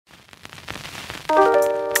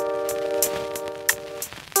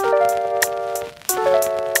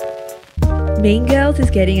Mean Girls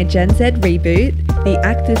is getting a Gen Z reboot, the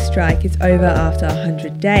actors' strike is over after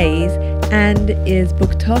 100 days, and is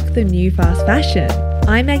Book Talk the new fast fashion?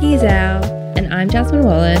 I'm Maggie Zhao. And I'm Jasmine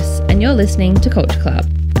Wallace, and you're listening to Culture Club,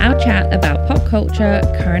 our chat about pop culture,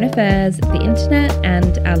 current affairs, the internet,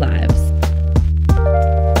 and our lives.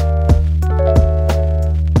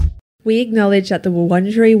 We acknowledge that the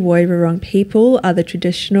Wurundjeri Woi-wurrung people are the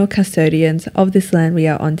traditional custodians of this land we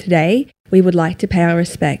are on today. We would like to pay our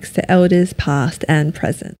respects to elders past and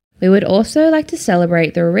present. We would also like to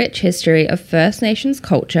celebrate the rich history of First Nations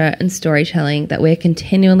culture and storytelling that we're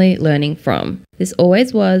continually learning from. This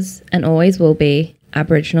always was and always will be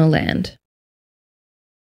Aboriginal land.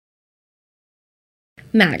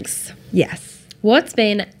 Mags. Yes. What's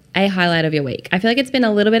been a highlight of your week? I feel like it's been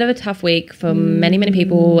a little bit of a tough week for many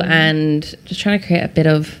people and just trying to create a bit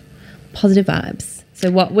of positive vibes. So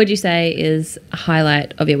what would you say is a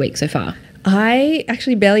highlight of your week so far? I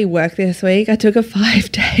actually barely worked this week. I took a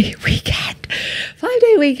 5-day weekend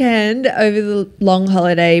over the long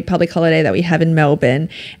holiday, public holiday that we have in Melbourne.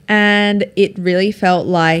 And it really felt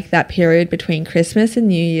like that period between Christmas and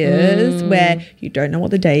New Year's where you don't know what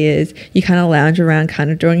the day is. You kind of lounge around kind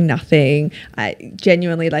of doing nothing. I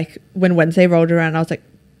genuinely, like, when Wednesday rolled around, I was like,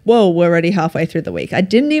 whoa, we're already halfway through the week. I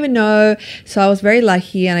didn't even know. So I was very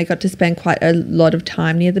lucky and I got to spend quite a lot of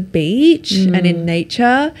time near the beach and in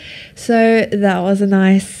nature. So that was a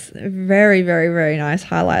nice, very, very, very nice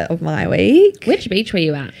highlight of my week. Which beach were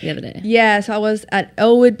you at the other day? Yeah, so I was at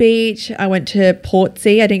Elwood Beach. I went to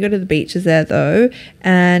Portsea. I didn't go to the beaches there though.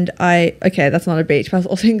 And okay, that's not a beach, but I was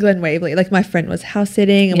also in Glen Waverley. Like, my friend was house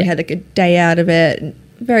sitting and we had like a day out of it. And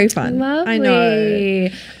very fun. Lovely. I know.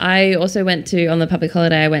 I also went to, on the public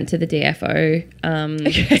holiday, I went to the DFO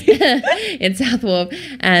in South Wharf,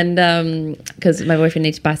 and because my boyfriend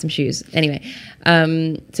needed to buy some shoes. Anyway,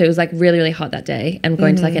 so it was like really, really hot that day, and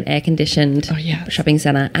going to like an air-conditioned shopping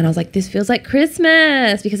centre, and I was like, this feels like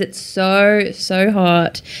Christmas because it's so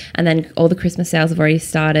hot, and then all the Christmas sales have already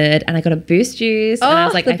started, and I got a Boost juice, and I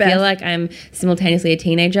was like, I feel like I'm simultaneously a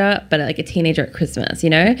teenager, but like a teenager at Christmas,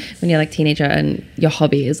 you know, when you're like teenager and your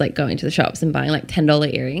hobby is like going to the shops and buying like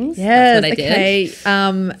 $10 earrings. Yes, that's what I did.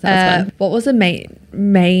 So what was the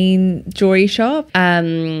main jewelry shop?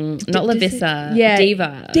 Not La Vista. Yeah,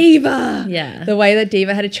 Diva. Yeah, the way that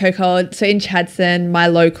Diva had a chokehold. So in Chadstone, my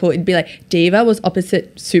local, it'd be like Diva was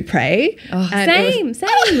opposite Supre. Oh, same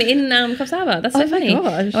in Coffs Harbour. That's so funny.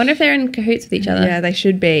 Gosh. I wonder if they're in cahoots with each other. Yeah, they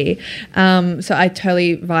should be. So I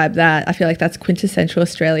totally vibe that. I feel like that's quintessential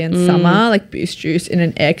Australian summer, like Boost juice in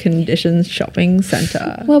an air-conditioned shopping centre.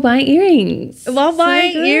 While buying earrings.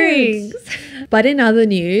 But in other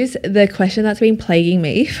news, the question that's been plaguing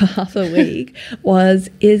me for half a week was,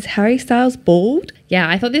 is Harry Styles bald? Yeah,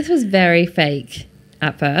 I thought this was very fake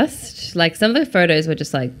at first. Like, some of the photos were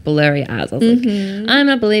just like blurry as. I was like, I'm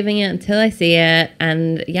not believing it until I see it.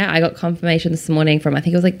 And yeah, I got confirmation this morning from, I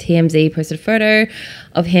think it was like TMZ posted a photo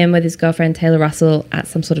of him with his girlfriend Taylor Russell at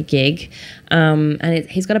some sort of gig. And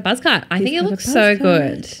he's got a buzz cut. I think it looks so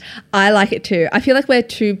good. I like it too. I feel like we're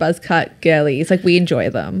two buzz cut girlies. Like, we enjoy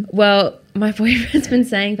them. Well, my boyfriend's been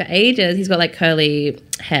saying for ages, he's got like curly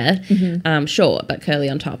hair, short but curly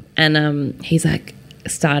on top. And he's like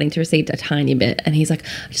starting to recede a tiny bit. And he's like,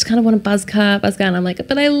 I just kind of want a buzz cut. And I'm like,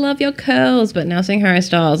 but I love your curls. But now seeing Harry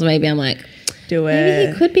Styles, maybe I'm like, do it.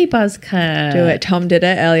 Maybe he could be buzz cut. Do it. Tom did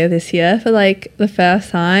it earlier this year for like the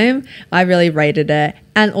first time. I really rated it.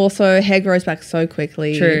 And also, hair grows back so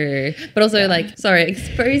quickly. True. But also,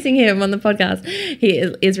 exposing him on the podcast, he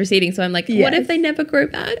is receding. So I'm like, what if they never grow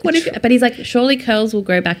back? But he's like, surely curls will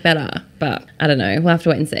grow back better. But I don't know. We'll have to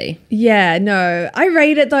wait and see. Yeah, no. I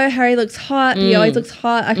rate it though. Harry looks hot. He always looks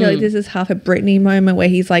hot. I feel like this is half a Britney moment where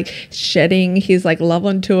he's like shedding his like love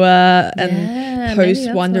on tour and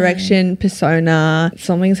post One Direction persona.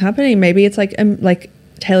 Something's happening. Maybe it's like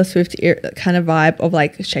Taylor Swift kind of vibe of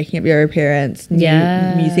like shaking up your appearance, new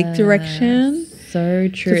music direction. So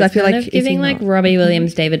true. Because I feel like giving like Robbie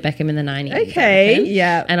Williams, David Beckham in the 90s. Okay,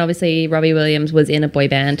 yeah. And obviously Robbie Williams was in a boy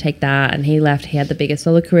band, Take That, and he left. He had the biggest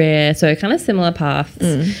solo career. So kind of similar paths,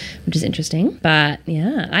 which is interesting. But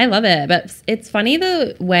yeah, I love it. But it's funny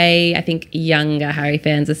the way I think younger Harry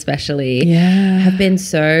fans especially have been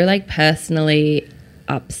so like personally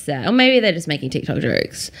upset. Or maybe they're just making TikTok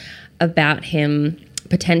jokes about him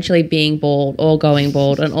potentially being bald or going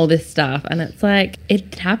bald and all this stuff, and it's like,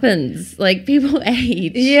 it happens, like people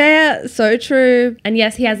age. Yeah, so true. And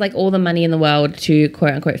yes, he has like all the money in the world to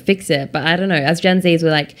quote unquote fix it, but I don't know, as Gen Zs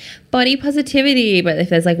we're like body positivity, but if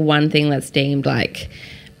there's like one thing that's deemed like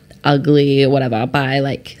ugly or whatever by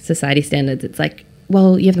like society standards, it's like,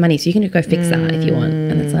 well, you have the money so you can just go fix that if you want.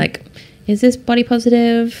 And it's like, is this body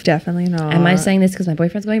positive? Definitely not. Am I saying this because my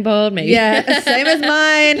boyfriend's going bald? Maybe. Yeah, same as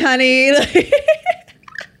mine, honey.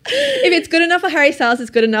 If it's good enough for Harry Styles, it's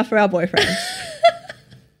good enough for our boyfriends.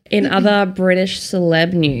 In other British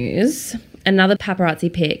celeb news, another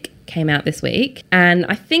paparazzi pic came out this week, and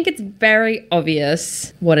I think it's very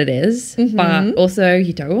obvious what it is, but also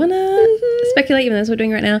you don't want to speculate, even though that's what we're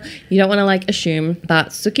doing right now. You don't want to like assume, but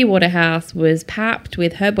Suki Waterhouse was papped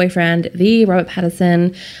with her boyfriend, the Robert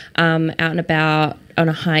Pattinson, out and about on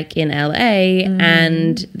a hike in LA,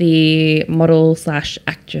 and the model slash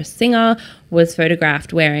actress singer was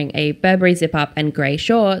photographed wearing a Burberry zip-up and grey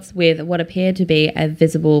shorts with what appeared to be a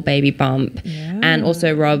visible baby bump. Yeah. And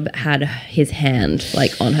also Rob had his hand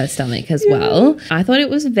like on her stomach as well. I thought it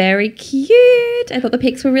was very cute. I thought the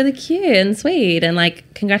pics were really cute and sweet and like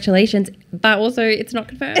congratulations, but also it's not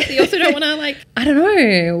confirmed. So you also don't want to like, I don't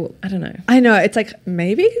know. I know, it's like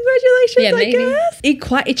maybe congratulations, Yeah, maybe. I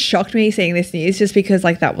guess. It shocked me seeing this news just because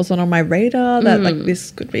like that wasn't on my radar that like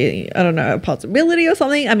this could be, I don't know, a possibility or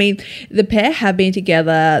something. I mean, the pair have been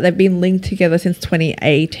together, they've been linked together since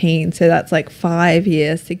 2018, so that's like 5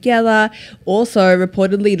 years together. Also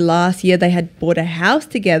reportedly last year they had bought a house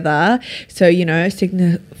together, so you know,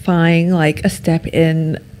 signifying like a step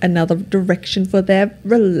in another direction for their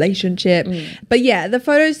relationship. But yeah, the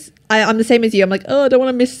photos, I'm the same as you. I'm like, oh, I don't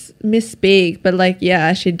want to misspeak, but like,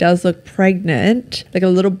 yeah, she does look pregnant, like a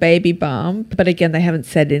little baby bump. But again, they haven't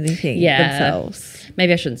said anything themselves.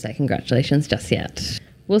 Maybe I shouldn't say congratulations just yet.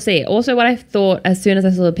 We'll see. Also, what I thought as soon as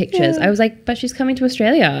I saw the pictures, I was like, but she's coming to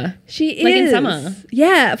Australia. She is. Like in summer.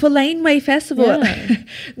 Yeah, for Laneway Festival. Yeah.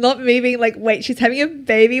 Not me being like, wait, she's having a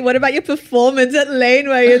baby. What about your performance at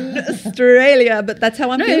Laneway in Australia? But that's how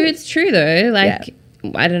I'm feeling. No, it's true though. Like,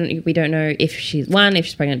 we don't know if she's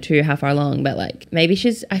pregnant, 2, how far along, but like maybe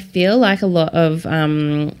I feel like a lot of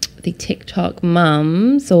the TikTok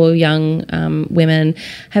mums or young women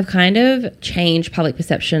have kind of changed public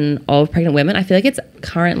perception of pregnant women. I feel like it's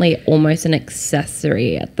currently almost an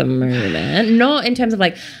accessory at the moment. Not in terms of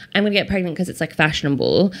like, I'm going to get pregnant because it's like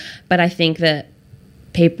fashionable, but I think that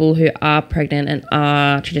people who are pregnant and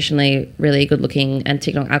are traditionally really good looking and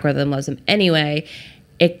TikTok algorithm loves them anyway,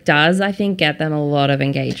 it does, I think, get them a lot of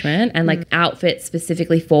engagement and like outfits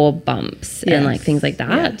specifically for bumps and like things like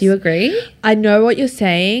that. Yes. Do you agree? I know what you're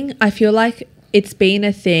saying. I feel like it's been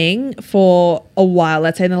a thing for a while,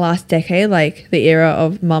 let's say in the last decade, like the era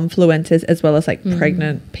of mumfluencers as well as like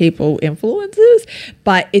pregnant people influencers,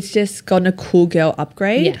 but it's just gotten a cool girl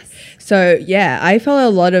upgrade. Yes. So yeah, I follow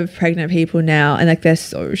a lot of pregnant people now and like they're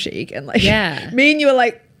so chic and like me and you are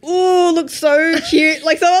like, ooh, looks so cute,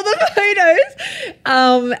 like some of the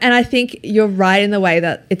photos. And I think you're right in the way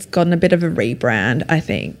that it's gotten a bit of a rebrand, I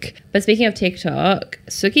think. But speaking of TikTok,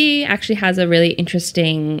 Suki actually has a really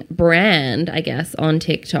interesting brand, I guess, on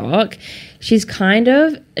TikTok. She's kind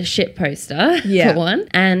of a shit poster, for one,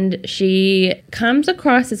 and she comes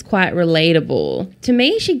across as quite relatable. To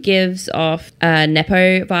me, she gives off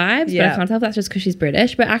Nepo vibes, but I can't tell if that's just because she's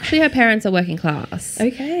British, but actually her parents are working class.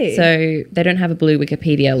 Okay. So they don't have a blue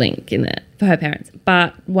Wikipedia link in there for her parents.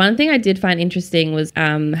 But one thing I did find interesting was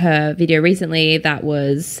her video recently that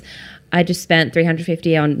was, I just spent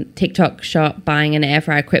 $350 on TikTok shop buying an air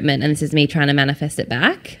fryer equipment, and this is me trying to manifest it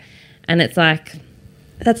back. And it's like,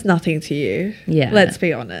 that's nothing to you. Yeah. Let's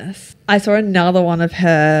be honest. I saw another one of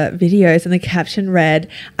her videos and the caption read,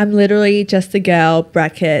 I'm literally just a girl,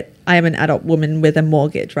 bracket, I am an adult woman with a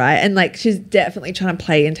mortgage, right? And like she's definitely trying to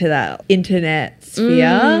play into that internet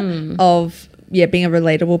sphere of being a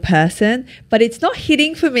relatable person, but it's not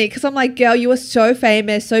hitting for me because I'm like, girl, you are so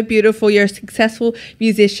famous, so beautiful. You're a successful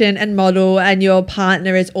musician and model, and your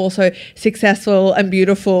partner is also successful and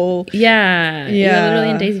beautiful. Yeah. You're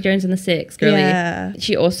literally in Daisy Jones and the Six, girly. Yeah.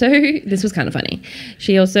 She also, this was kind of funny,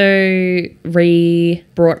 she also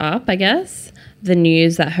brought up, I guess, the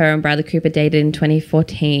news that her and Bradley Cooper dated in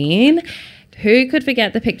 2014. Who could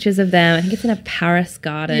forget the pictures of them? I think it's in a Paris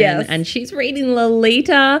garden. Yes. And she's reading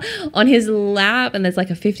Lolita on his lap. And there's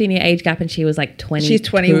like a 15-year age gap. And she was like 20. She's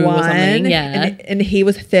 21. Or something. Yeah. And he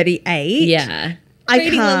was 38. Yeah.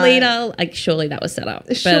 Reading Lolita, like surely that was set up.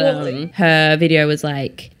 Surely. But her video was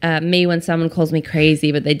like, me when someone calls me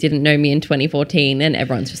crazy, but they didn't know me in 2014, and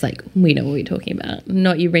everyone's just like, we know what you're talking about.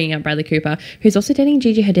 Not you bringing up Bradley Cooper, who's also dating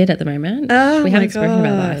Gigi Hadid at the moment. Oh, we haven't spoken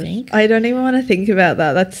about that, I think. I don't even want to think about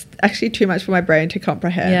that. That's actually too much for my brain to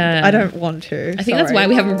comprehend. Yeah. I don't want to. I think that's why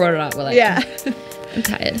we haven't brought it up. We're like, I'm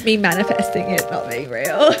tired. Me manifesting it, not being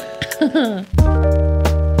real.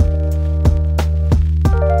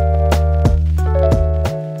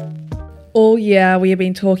 All year, we have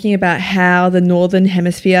been talking about how the Northern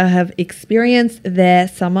Hemisphere have experienced their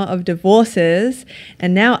summer of divorces.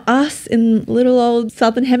 And now us in little old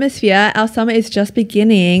Southern Hemisphere, our summer is just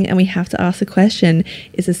beginning. And we have to ask the question,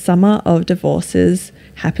 is the summer of divorces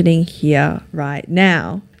happening here right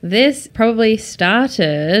now? This probably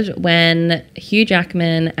started when Hugh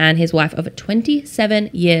Jackman and his wife of 27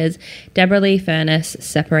 years, Deborah Lee Furness,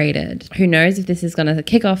 separated. Who knows if this is going to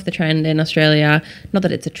kick off the trend in Australia? Not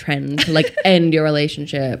that it's a trend to like end your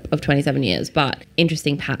relationship of 27 years, but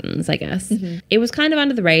interesting patterns, I guess. Mm-hmm. It was kind of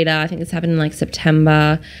under the radar. I think this happened in like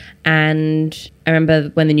September. And I remember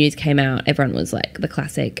when the news came out, everyone was like the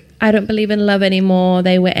classic, I don't believe in love anymore.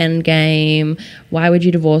 They were endgame. Why would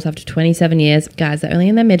you divorce after 27 years? Guys, they're only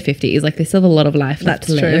in their mid-50s. Like they still have a lot of life left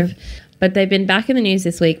to live. But they've been back in the news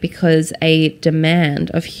this week because a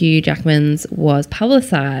demand of Hugh Jackman's was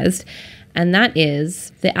publicised. And that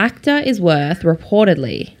is the actor is worth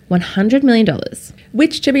reportedly $100 million.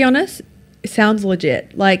 Which, to be honest, sounds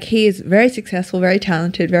legit. Like he is very successful, very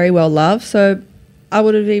talented, very well loved. So I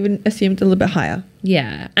would have even assumed a little bit higher.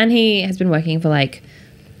 Yeah. And he has been working for like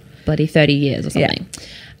bloody 30 years or something.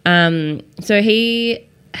 Yeah. So he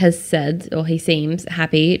has said, or he seems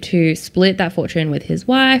happy to split that fortune with his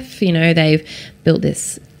wife. You know, they've built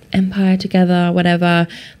this empire together, whatever.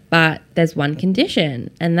 But there's one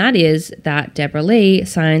condition, and that is that Deborah Lee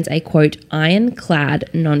signs a, quote, ironclad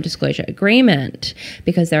non-disclosure agreement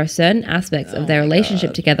because there are certain aspects of their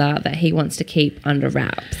relationship together that he wants to keep under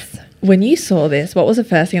wraps. When you saw this, what was the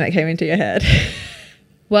first thing that came into your head?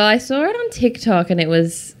 Well, I saw it on TikTok and it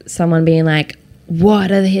was someone being like,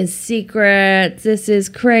 what are his secrets? This is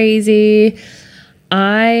crazy.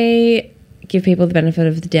 I give people the benefit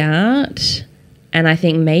of the doubt. And I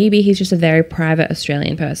think maybe he's just a very private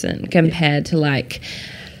Australian person compared to like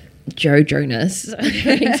Joe Jonas, for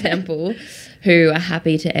example, who are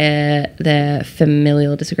happy to air their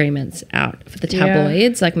familial disagreements out for the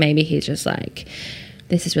tabloids. Yeah. Like maybe he's just like,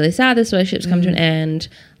 this is really sad. This relationship's come to an end.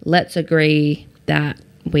 Let's agree that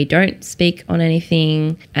we don't speak on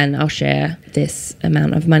anything and I'll share this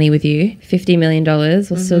amount of money with you. $50 million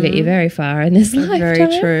will still get you very far in this lifetime.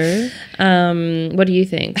 Very true. What do you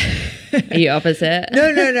think? Are you opposite?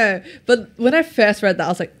 No. But when I first read that, I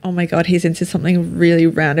was like, oh my God, he's into something really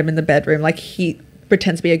random in the bedroom. Like he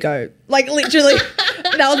pretends to be a goat. Like literally,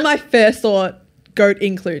 that was my first thought. Goat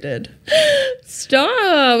included. Stop.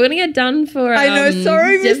 We're going to get done for I know.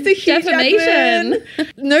 Sorry, Mr. Hugh defamation.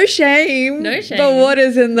 No shame. No shame. But what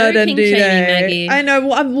is in that NDA? Maggie. I know.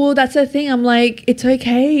 Well, that's the thing. I'm like, it's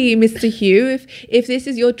okay, Mr. Hugh. If this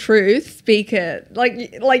is your truth, speak it.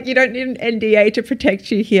 Like you don't need an NDA to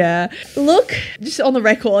protect you here. Look, just on the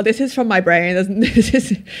record, this is from my brain.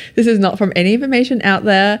 This is not from any information out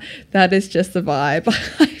there. That is just the vibe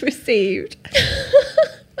I received.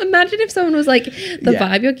 Imagine if someone was like, the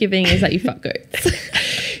vibe you're giving is that you fuck goats.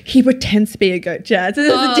 He pretends to be a goat, Jazz.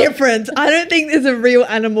 There's a difference. I don't think there's a real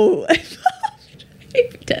animal. He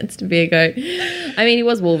pretends to be a goat. I mean, he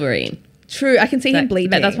was Wolverine. True. I can see him bleeding.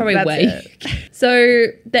 But that's probably way. So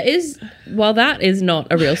there is, while that is not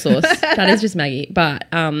a real source, that is just Maggie. But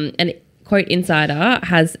an quote insider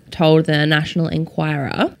has told the National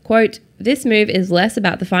Enquirer, quote, this move is less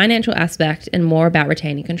about the financial aspect and more about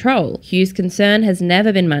retaining control. Hugh's concern has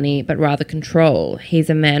never been money, but rather control. He's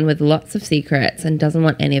a man with lots of secrets and doesn't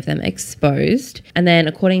want any of them exposed. And then,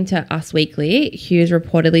 according to Us Weekly, Hugh's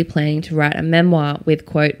reportedly planning to write a memoir with,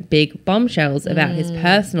 quote, big bombshells about his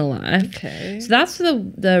personal life. Okay. So that's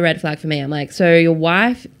the red flag for me. I'm like, so your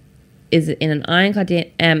wife is in an ironclad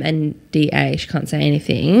NDA. She can't say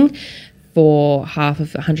anything for half of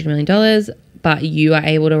 $100 million. But you are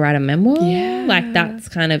able to write a memoir? Yeah. Like, that's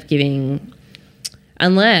kind of giving...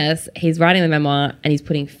 Unless he's writing the memoir and he's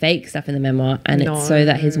putting fake stuff in the memoir and it's so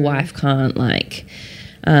that his wife can't, like,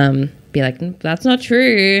 be like, that's not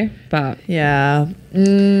true. But... yeah.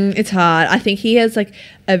 It's hard. I think he has, like,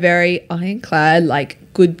 a very ironclad, like,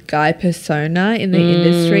 good guy persona in the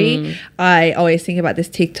industry. I always think about this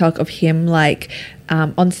TikTok of him, like,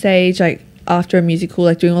 on stage, like, after a musical,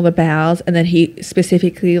 like doing all the bows, and then he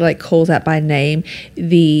specifically like calls out by name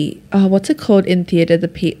the what's it called in theatre, the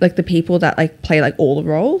people that like play like all the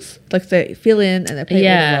roles, like they fill in and they play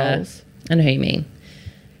all the roles. I know who you mean.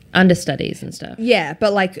 Understudies and stuff. Yeah,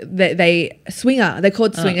 but like they swinger, they're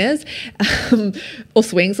called swingers, or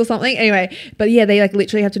swings or something. Anyway, but yeah, they like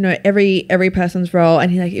literally have to know every person's role,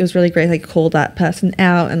 and he like it was really great. Like called that person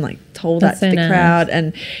out and like told that to the crowd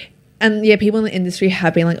And yeah, people in the industry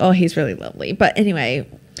have been like, oh, he's really lovely. But anyway.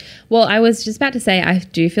 Well, I was just about to say, I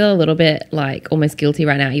do feel a little bit like almost guilty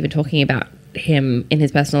right now, even talking about him in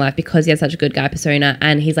his personal life because he has such a good guy persona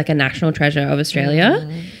and he's like a national treasure of Australia.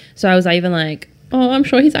 So I was even like, oh, I'm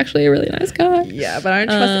sure he's actually a really nice guy. Yeah, but I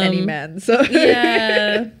don't trust any man. So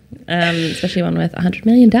yeah. Especially one with $100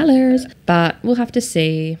 million. But we'll have to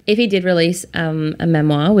see. If he did release a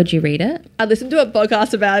memoir, would you read it? I listened to a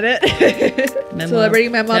podcast about it. Celebrity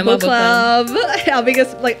Memoir Book Club. Our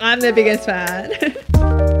biggest, I'm their biggest fan.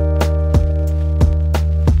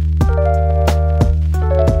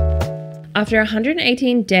 After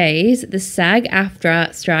 118 days, the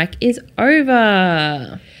SAG-AFTRA strike is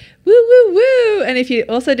over. Woo, woo, woo. And if you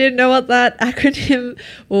also didn't know what that acronym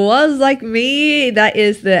was like me, that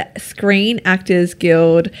is the Screen Actors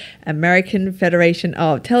Guild, American Federation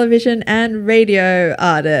of Television and Radio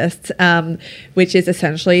Artists, which is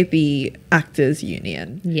essentially the actors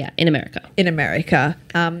union. Yeah, in America. In America.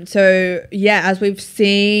 So, yeah, as we've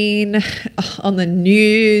seen on the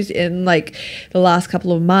news in the last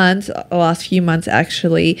couple of months, the last few months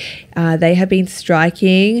actually, they have been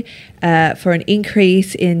striking for an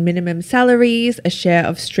increase in minimum salaries, a share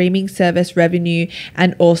of streaming service revenue,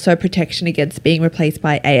 and also protection against being replaced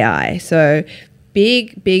by AI. So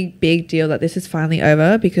big deal that this is finally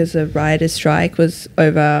over, because the writers' strike was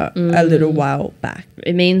over a little while back.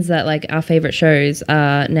 It means that our favorite shows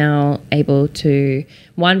are now able to,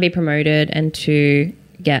 one, be promoted, and two,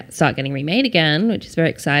 start getting remade again, which is very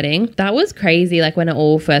exciting. That was crazy, when it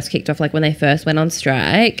all first kicked off, when they first went on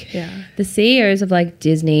strike. Yeah. The CEOs of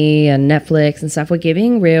Disney and Netflix and stuff were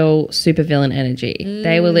giving real supervillain energy.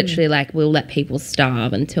 They were literally we'll let people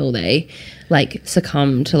starve until they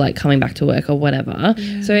succumb to coming back to work or whatever.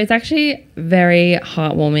 Yeah. So it's actually very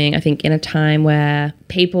heartwarming, I think, in a time where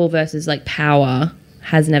people versus power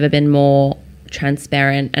has never been more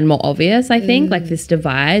transparent and more obvious, I think, this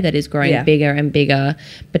divide that is growing bigger and bigger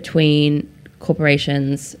between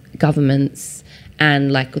corporations, governments,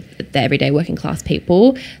 and the everyday working class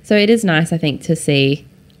people. So it is nice, I think, to see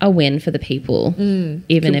a win for the people,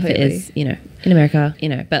 even if it is, in America,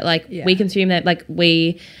 but we consume that,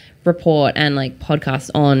 we report and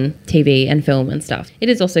podcasts on TV and film and stuff. It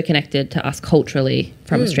is also connected to us culturally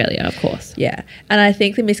from Australia, of course. Yeah. And I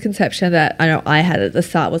think the misconception that I know I had at the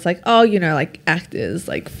start was actors,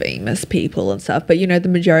 famous people and stuff. But, the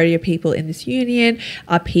majority of people in this union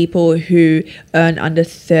are people who earn under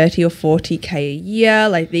 30 or 40K a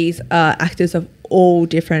year. These are actors of all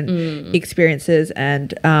different experiences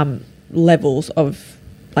and levels of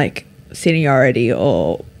seniority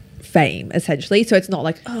or fame, essentially. So it's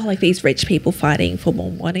not these rich people fighting for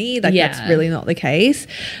more money. That's really not the case.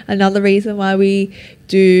 Another reason why we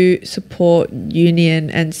do support union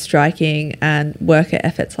and striking and worker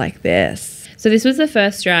efforts like this. So this was the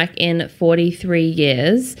first strike in 43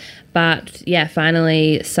 years, but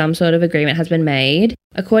finally some sort of agreement has been made.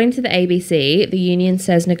 According to the ABC, the union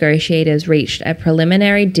says negotiators reached a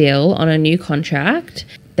preliminary deal on a new contract.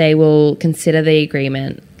 They will consider the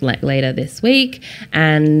agreement later this week,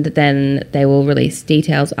 and then they will release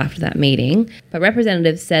details after that meeting. But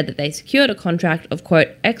representatives said that they secured a contract of, quote,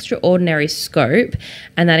 extraordinary scope,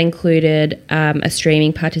 and that included a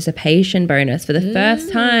streaming participation bonus for the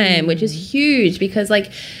first time, which is huge, because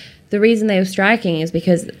the reason they were striking is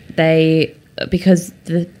because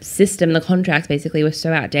the system, the contracts basically were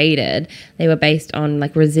so outdated. They were based on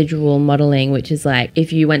residual modeling, which is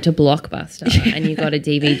if you went to Blockbuster and you got a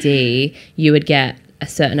DVD, you would get a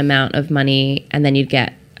certain amount of money, and then you'd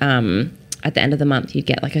get at the end of the month you'd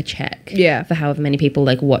get a check for however many people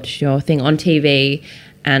watched your thing on TV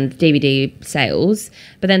and DVD sales.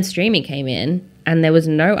 But then streaming came in and there was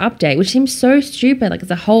no update, which seems so stupid. It's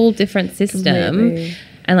a whole different system. Completely.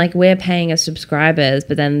 And we're paying as subscribers,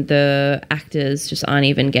 but then the actors just aren't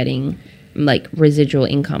even getting residual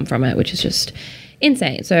income from it, which is just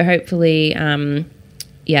insane. So hopefully,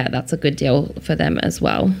 that's a good deal for them as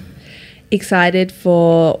well. Excited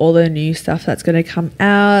for all the new stuff that's going to come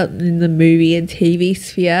out in the movie and TV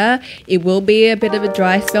sphere. It will be a bit of a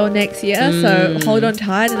dry spell next year, so hold on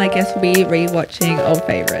tight, and I guess we'll be rewatching old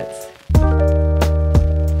favourites.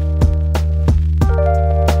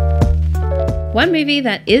 One movie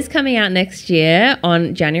that is coming out next year,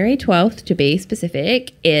 on January 12th to be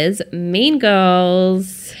specific, is Mean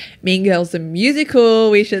Girls. Mean Girls the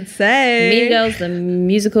musical, we should say. Mean Girls the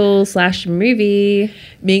musical/movie.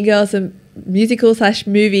 Mean Girls the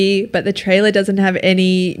musical/movie, but the trailer doesn't have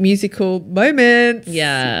any musical moments.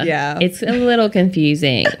 Yeah. It's a little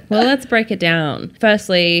confusing. Well, let's break it down.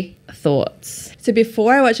 Firstly, thoughts. So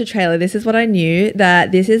before I watched the trailer, this is what I knew,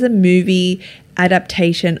 that this is a movie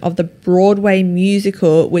adaptation of the Broadway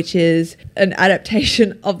musical, which is an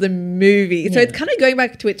adaptation of the movie. So it's kind of going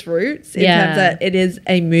back to its roots in terms that it is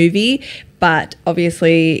a movie, but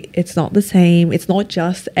obviously it's not the same. It's not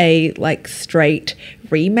just a like straight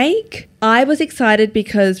remake. I was excited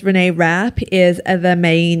because Renee Rapp is the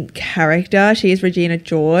main character. She is Regina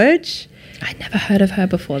George. I'd never heard of her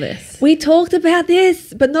before this. We talked about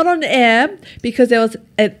this, but not on air, because there was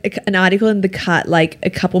an article in The Cut like a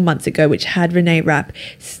couple months ago which had Renee Rapp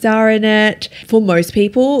star in it. For most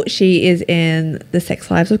people, she is in The Sex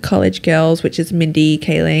Lives of College Girls, which is Mindy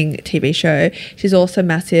Kaling TV show. She's also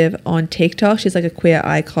massive on TikTok. She's like a queer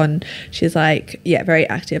icon. She's like, very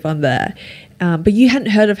active on there. But you hadn't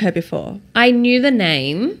heard of her before. I knew the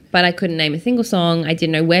name, but I couldn't name a single song. I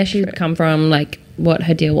didn't know where she'd come from, like what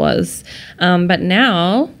her deal was. But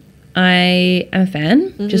now I am a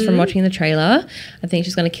fan just from watching the trailer. I think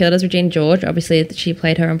she's going to kill it as Regina George. Obviously, she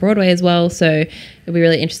played her on Broadway as well. So it'll be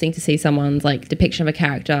really interesting to see someone's like depiction of a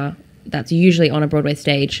character that's usually on a Broadway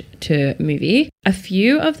stage to movie. A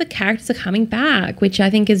few of the characters are coming back, which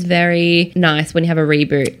I think is very nice when you have a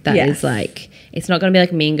reboot that is like, it's not going to be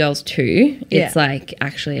like Mean Girls 2. It's like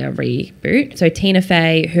actually a reboot. So Tina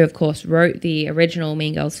Fey, who of course wrote the original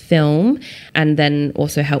Mean Girls film and then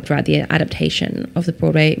also helped write the adaptation of the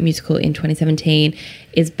Broadway musical in 2017,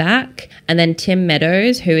 is back. And then Tim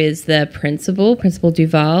Meadows, who is the Principal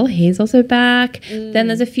Duval, he's also back. Then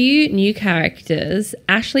there's a few new characters.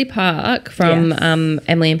 Ashley Park from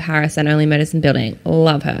Emily in Paris and Only Murders in the Building.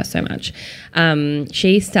 Love her so much.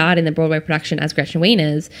 She starred in the Broadway production as Gretchen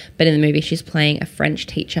Wieners, but in the movie she's playing a French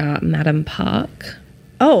teacher, Madame Park.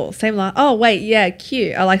 Oh, same last. Oh, wait, yeah,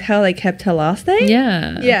 cute. I like how they kept her last name.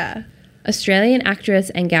 Yeah. Australian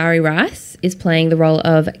actress Angari Rice is playing the role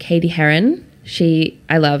of Katie Heron.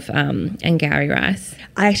 I love Angari Rice.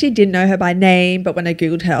 I actually didn't know her by name, but when I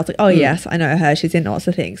Googled her, I was like, oh, yes, I know her. She's in lots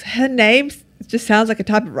of things. Her name just sounds like a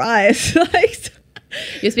type of rice.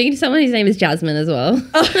 You're speaking to someone whose name is Jasmine as well.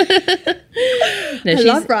 I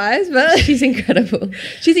love rice, but she's incredible.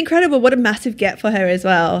 She's incredible. What a massive get for her as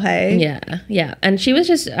well, hey? Yeah. And she was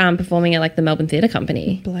just performing at like the Melbourne Theatre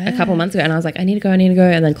Company a couple months ago, and I was like, I need to go.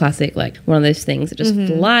 And then classic, like one of those things that just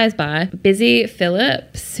flies by. Busy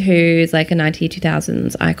Phillips, who's like a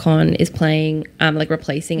 2000s icon, is playing like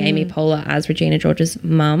replacing Amy Poehler as Regina George's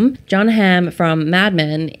mum. John Hamm from Mad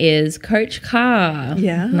Men is Coach Carr.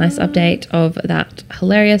 Yeah. Nice update of that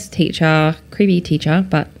hilarious teacher, creepy teacher,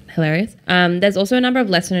 but hilarious. There's also a number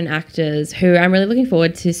of lesser-known actors who I'm really looking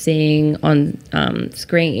forward to seeing on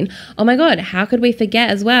screen. Oh my God, how could we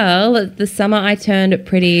forget as well the Summer I Turned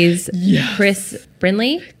Pretty's Chris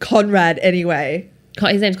Brindley? Conrad, anyway.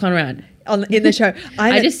 His name's Conrad. In the show.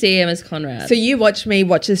 I just see him as Conrad. So you watched me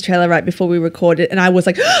watch this trailer right before we recorded, and I was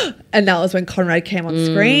like, and that was when Conrad came on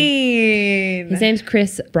screen. His name's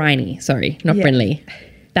Chris Briney. Sorry, not Brindley.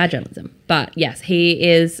 Bad journalism. But yes, he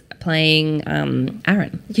is playing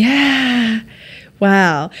Aaron. Yeah.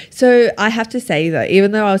 Wow. So I have to say though,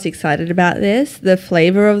 even though I was excited about this, the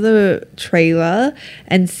flavor of the trailer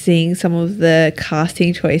and seeing some of the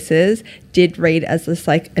casting choices did read as this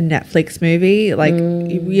like a Netflix movie. Like,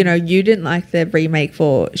 you know, you didn't like the remake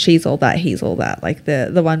for She's All That, He's All That, like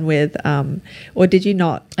the one with, or did you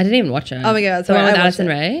not? I didn't even watch it. Oh my God. The one with Addison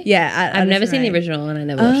Rae? Yeah. I've never seen the original and I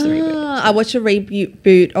never watched the reboot. I watched a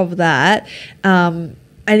reboot of that.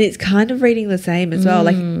 And it's kind of reading the same as well.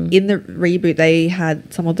 Like in the reboot, they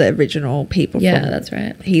had some of the original people. Yeah, that's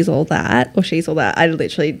right. He's All That or She's All That. I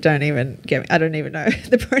literally don't even I don't even know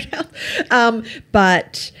the pronouns.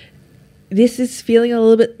 But this is feeling a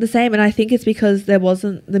little bit the same. And I think it's because there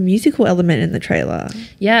wasn't the musical element in the trailer.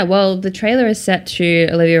 Yeah, well, the trailer is set to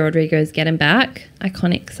Olivia Rodrigo's Get 'Em Back.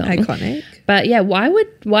 Iconic song. Iconic. But yeah, why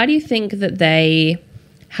do you think that they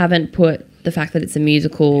haven't put the fact that it's a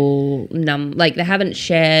musical like they haven't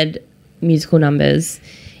shared musical numbers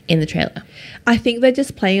in the trailer? I think they're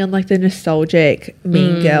just playing on like the nostalgic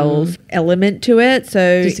Mean Girls element to it.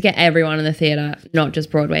 So just to get everyone in the theatre, not just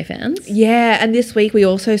Broadway fans. Yeah, and this week we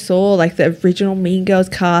also saw like the original Mean Girls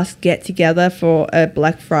cast get together for a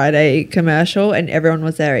Black Friday commercial, and everyone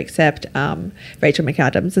was there except Rachel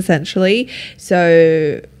McAdams essentially.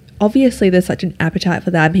 So obviously there's such an appetite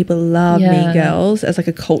for that, and people love Mean Girls as like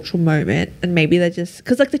a cultural moment, and maybe they're just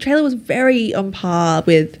because like the trailer was very on par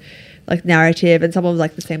with like narrative and some of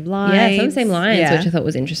like the same lines. Yeah, some of the same lines, which I thought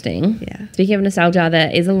was interesting. Yeah. Speaking of nostalgia,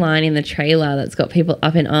 there is a line in the trailer that's got people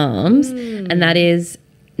up in arms, and that is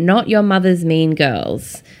not your mother's Mean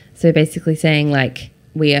Girls. So basically saying like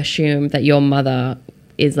we assume that your mother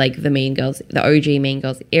is like the Mean Girls, the OG Mean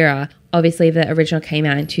Girls era. obviously the original came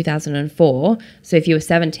out in 2004. So if you were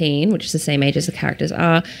 17, which is the same age as the characters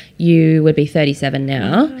are, you would be 37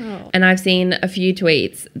 now. Wow. And I've seen a few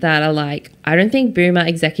tweets that are like, I don't think boomer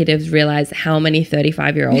executives realize how many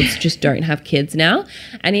 35-year-olds just don't have kids now.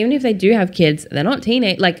 And even if they do have kids, they're not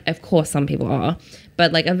teenage. Like, of course, some people are.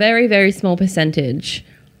 But like a very, very small percentage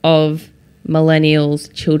of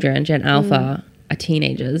millennials, children, Gen Alpha are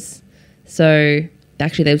teenagers. So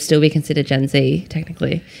actually they would still be considered Gen Z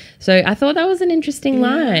technically. So I thought that was an interesting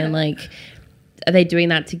line. Like, are they doing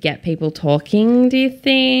that to get people talking, do you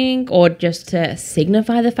think? Or just to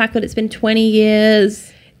signify the fact that it's been 20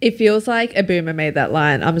 years? It feels like a boomer made that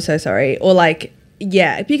line. I'm so sorry. Or like,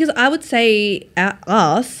 yeah, because I would say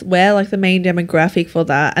us, we're like the main demographic for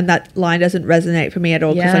that, and that line doesn't resonate for me at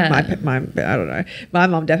all because like my I don't know, my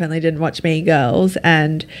mom definitely didn't watch Mean Girls,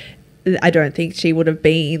 and I don't think she would have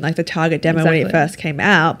been like the target demo when it first came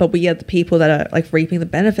out, but we are the people that are like reaping the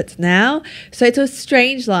benefits now. So it's a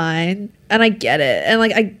strange line, and I get it, and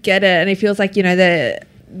like I get it, and it feels like, you know,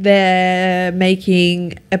 they're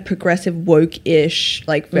making a progressive woke-ish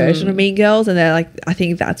like version of Mean Girls, and they're like, I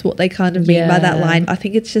think that's what they kind of mean by that line. I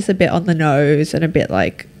think it's just a bit on the nose and a bit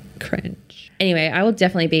like cringe. Anyway, I will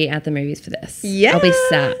definitely be at the movies for this. Yeah, I'll be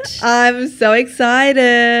sat. I'm so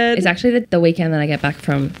excited. It's actually the weekend that I get back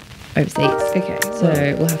from overseas. Okay,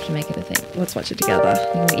 so we'll have to make it a thing. Let's watch it together.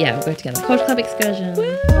 Yeah, we'll go together. Culture Club excursion.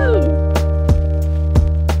 Woo!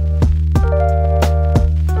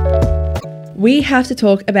 We have to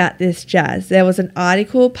talk about this, Jazz. There was an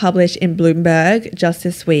article published in Bloomberg just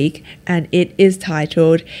this week, and it is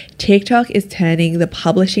titled, TikTok is turning the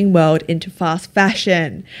publishing world into fast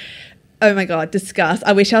fashion. Oh my God, discuss.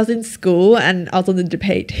 I wish I was in school and I was on the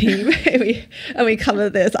debate team and we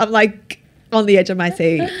covered this. I'm like on the edge of my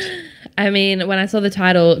seat. I mean, when I saw the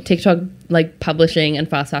title, TikTok, like publishing and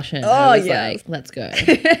fast fashion, I was like, let's go.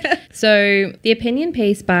 So the opinion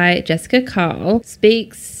piece by Jessica Carl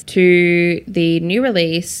speaks to the new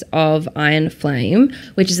release of Iron Flame,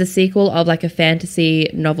 which is a sequel of like a fantasy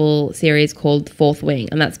novel series called Fourth Wing,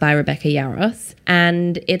 and that's by Rebecca Yarros.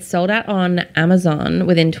 And it's sold out on Amazon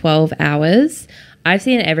within 12 hours. I've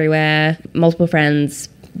seen it everywhere, multiple friends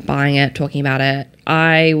buying it, talking about it.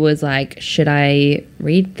 I was like, should I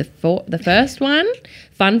read the first one?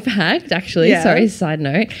 Fun fact, actually, sorry, side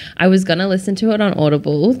note, I was going to listen to it on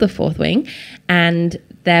Audible, The Fourth Wing, and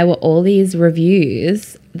there were all these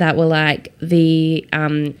reviews that were like the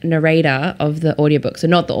narrator of the audiobook, so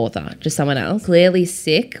not the author, just someone else, clearly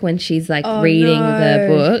sick when she's like reading the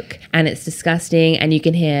book, and it's disgusting, and you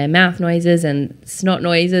can hear mouth noises and snot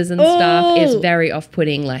noises and stuff. It's very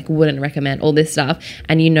off-putting, like wouldn't recommend all this stuff.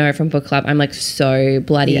 And you know from book club, I'm like so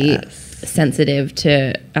bloody sensitive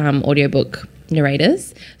to audiobook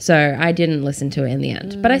narrators, so I didn't listen to it in the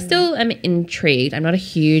end, but I still am intrigued. I'm not a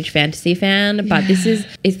huge fantasy fan, but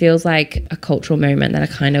it feels like a cultural moment that I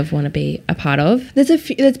kind of want to be a part of.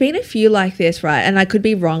 There's been a few like this, right? And I could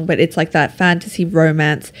be wrong, but it's like that fantasy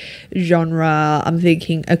romance genre. I'm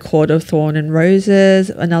thinking A Court of Thorn and Roses,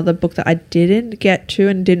 another book that I didn't get to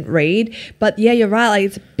and didn't read, but yeah, you're right, like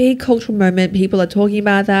it's a big cultural moment. People are talking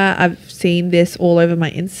about that. I've seen this all over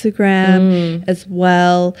my Instagram as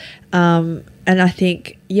well. And I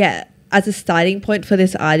think, as a starting point for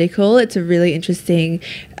this article, it's a really interesting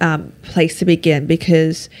place to begin,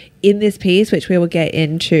 because in this piece, which we will get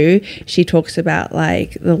into, she talks about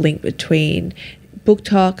like the link between book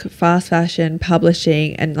talk, fast fashion,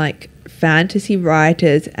 publishing, and like fantasy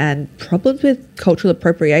writers, and problems with cultural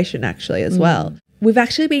appropriation actually as well. We've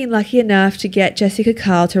actually been lucky enough to get Jessica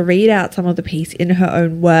Carl to read out some of the piece in her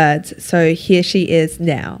own words. So here she is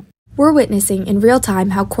now. We're witnessing in real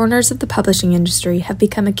time how corners of the publishing industry have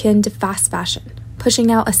become akin to fast fashion, pushing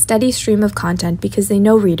out a steady stream of content because they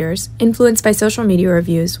know readers, influenced by social media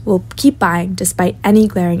reviews, will keep buying despite any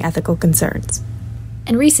glaring ethical concerns.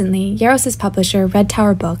 And recently, Yarros' publisher, Red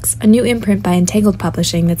Tower Books, a new imprint by Entangled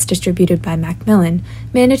Publishing that's distributed by Macmillan,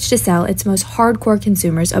 managed to sell its most hardcore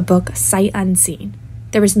consumers a book sight unseen.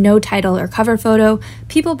 There was no title or cover photo.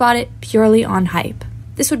 People bought it purely on hype.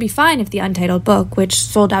 This would be fine if the untitled book, which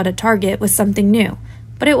sold out at Target, was something new.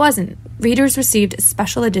 But it wasn't. Readers received a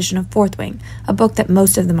special edition of Fourth Wing, a book that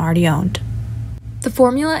most of them already owned. The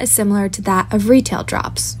formula is similar to that of retail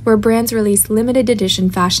drops, where brands release limited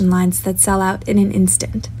edition fashion lines that sell out in an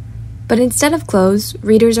instant. But instead of clothes,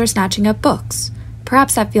 readers are snatching up books.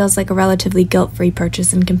 Perhaps that feels like a relatively guilt-free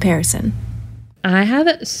purchase in comparison. I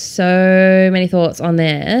have so many thoughts on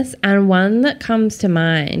this, and one that comes to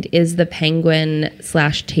mind is the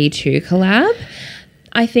Penguin/T2 collab.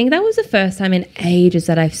 I think that was the first time in ages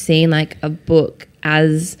that I've seen like a book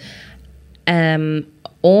as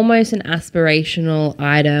almost an aspirational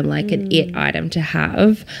item, like an it item to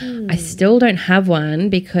have. I still don't have one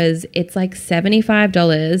because it's like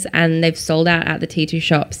 $75 and they've sold out at the T2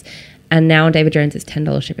 shops, and now on David Jones it's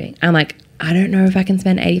 $10 shipping. I'm like, I don't know if I can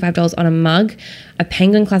spend $85 on a mug, a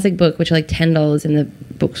Penguin Classic book, which are like $10 in the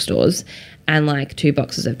bookstores, and like 2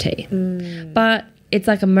 boxes of tea. But it's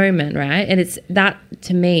like a moment, right? And it's that,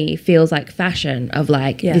 to me, feels like fashion of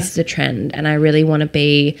like, this is a trend, and I really want to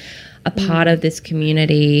be a part of this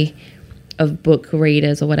community of book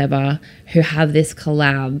readers or whatever who have this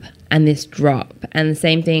collab and this drop. And the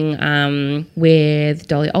same thing with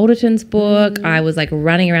Dolly Alderton's book. I was like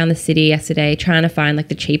running around the city yesterday trying to find like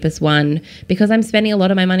the cheapest one, because I'm spending a lot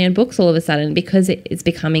of my money on books all of a sudden, because it's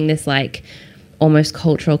becoming this like almost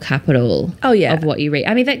cultural capital of what you read.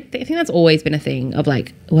 I mean, I think that's always been a thing of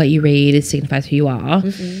like, what you read signifies who you are.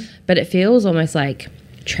 But it feels almost like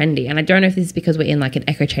trendy, and I don't know if this is because we're in like an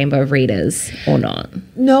echo chamber of readers or not.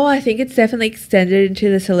 No, I think it's definitely extended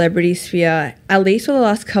into the celebrity sphere, at least for the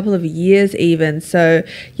last couple of years even. So,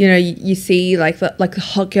 you know, you see like the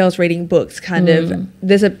hot girls reading books kind of,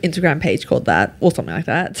 there's an Instagram page called that or something like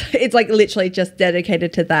that. It's like literally just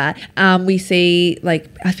dedicated to that. We see like,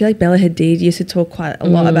 I feel like Bella Hadid used to talk quite a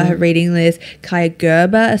lot about her reading list. Kaya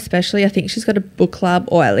Gerber especially, I think she's got a book club,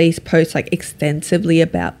 or at least posts like extensively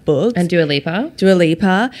about books. And Dua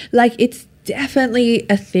Lipa. Like, it's definitely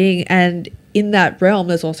a thing, and in that realm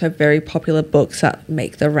there's also very popular books that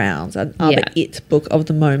make the rounds and are the it book of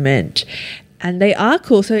the moment, and they are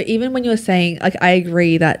cool. So even when you were saying, like, I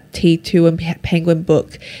agree that T2 and Penguin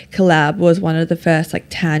book collab was one of the first like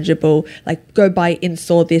tangible, like, go buy in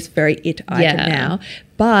store this very it item now.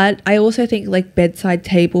 But I also think like bedside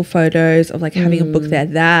table photos of like having a book there,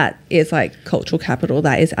 that is like cultural capital,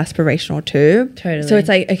 that is aspirational too. Totally. So it's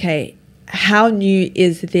like, okay, how new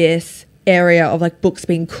is this area of like books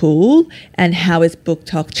being cool, and how is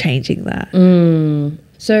BookTok changing that?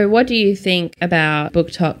 So what do you think about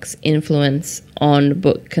BookTok's influence on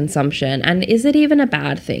book consumption, and is it even a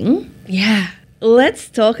bad thing? Yeah, let's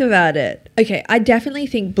talk about it. Okay, I definitely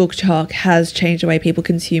think BookTok has changed the way people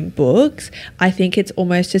consume books. I think it's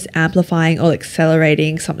almost just amplifying or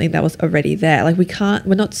accelerating something that was already there. Like,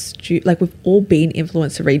 like, we've all been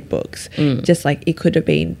influenced to read books. Just like it could have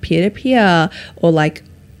been peer-to-peer or like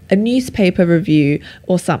a newspaper review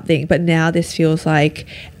or something. But now this feels like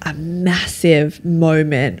a massive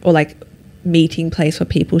moment or like meeting place for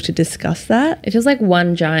people to discuss that. It feels like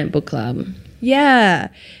one giant book club. Yeah,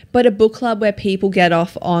 but a book club where people get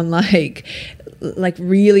off on like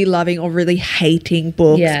really loving or really hating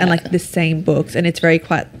books and like the same books, and it's very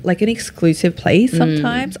quite like an exclusive place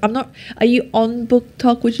sometimes. Are you on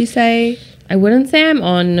BookTok, would you say? I wouldn't say I'm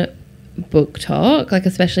on BookTok, like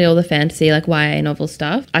especially all the fantasy like YA novel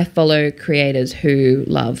stuff. I follow creators who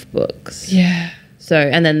love books. Yeah. So,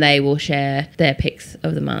 and then they will share their picks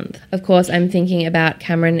of the month. Of course, I'm thinking about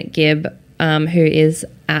Cameron Gibb, who is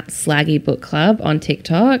at Slaggy Book Club on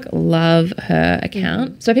TikTok. Love her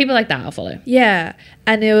account. So people like that I'll follow. Yeah.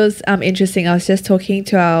 And it was interesting. I was just talking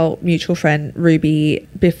to our mutual friend Ruby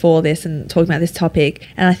before this and talking about this topic.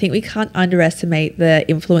 And I think we can't underestimate the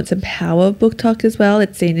influence and power of BookTok as well.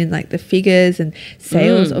 It's seen in like the figures and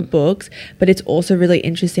sales of books. But it's also really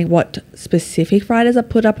interesting what specific writers are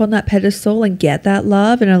put up on that pedestal and get that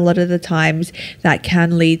love. And a lot of the times that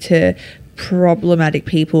can lead to problematic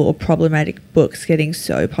people or problematic books getting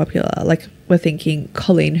so popular. Like, we're thinking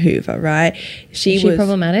Colleen Hoover, right? Is she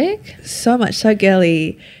problematic? So much, so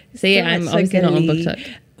girly. See, so I'm obviously not on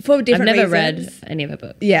BookTok. For different I've never reasons. read any of her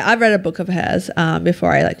books. Yeah, I've read a book of hers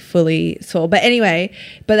before I like fully saw. But anyway,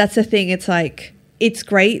 but that's the thing. It's like, it's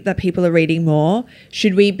great that people are reading more.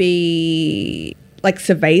 Should we be like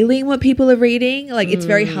surveilling what people are reading? Like, it's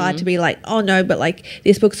very hard to be like, oh no, but like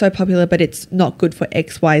this book's so popular but it's not good for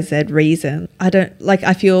XYZ reason. I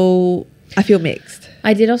feel mixed.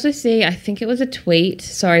 I did also see, I think it was a tweet,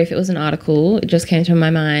 sorry if it was an article, it just came to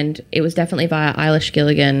my mind. It was definitely via Eilish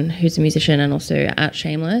Gilligan, who's a musician and also at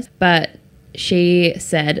Shameless, but she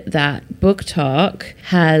said that BookTok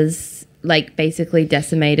has like basically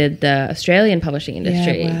decimated the Australian publishing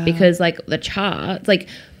industry because like the charts, like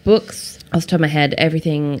books off the top of my head,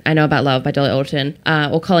 everything I Know About Love by Dolly Alderton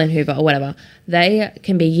or Colleen Hoover or whatever, they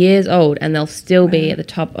can be years old and they'll still be at the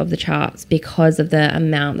top of the charts because of the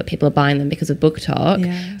amount that people are buying them because of BookTok.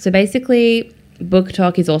 Yeah. So basically,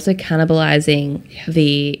 BookTok is also cannibalizing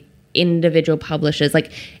the individual publishers.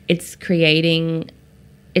 Like, it's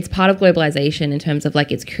part of globalization in terms of like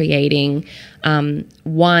it's creating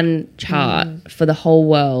one chart for the whole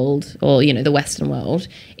world, or, you know, the Western world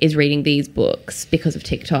is reading these books because of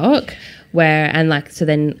TikTok. and like, so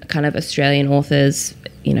then kind of Australian authors,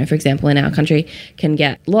 you know, for example, in our country can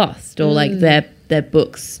get lost, or like their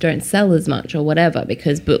books don't sell as much or whatever,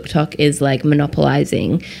 because BookTok is like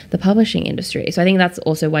monopolizing the publishing industry. So I think that's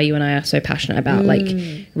also why you and I are so passionate about like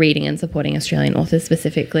reading and supporting Australian authors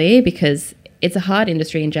specifically, because it's a hard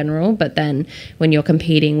industry in general, but then when you're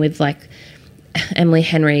competing with like Emily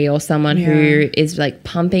Henry or someone who is like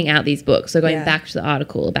pumping out these books. So going back to the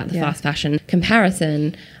article about the fast fashion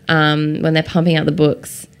comparison, when they're pumping out the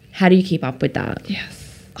books, how do you keep up with that? Yes.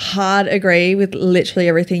 Hard agree with literally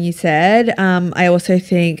everything you said. I also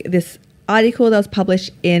think this article that was published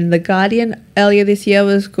in The Guardian earlier this year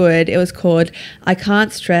was good. It was called "I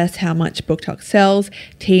Can't Stress How Much BookTok Sells,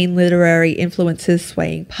 Teen Literary Influencers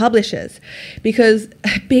Swaying Publishers." Because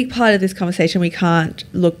a big part of this conversation we can't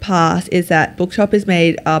look past is that BookTok is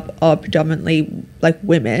made up of predominantly like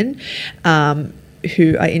women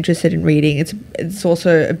who are interested in reading. It's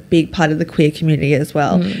also a big part of the queer community as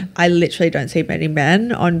well. I literally don't see many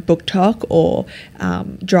men on BookTok or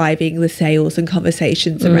driving the sales and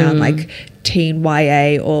conversations around like teen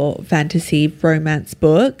YA or fantasy romance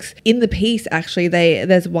books. In the piece, actually,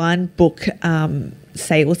 there's one book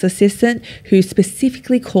sales assistant who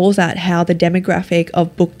specifically calls out how the demographic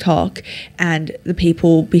of BookTok and the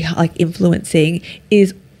people like influencing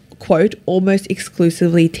is, quote, almost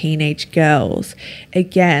exclusively teenage girls.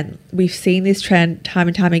 Again, we've seen this trend time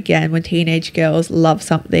and time again. When teenage girls love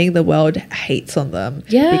something, the world hates on them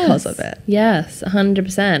because of it. Yes,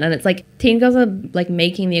 100%. And it's like teen girls are like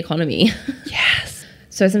making the economy. Yes.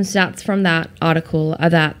 So some stats from that article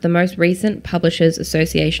are that the most recent Publishers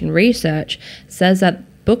Association research says that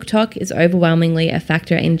BookTok is overwhelmingly a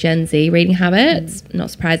factor in Gen Z reading habits,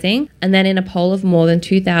 not surprising. And then in a poll of more than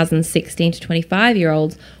 2,000 16 to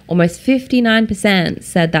 25-year-olds, almost 59%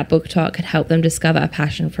 said that BookTok had helped them discover a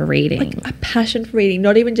passion for reading. Like a passion for reading,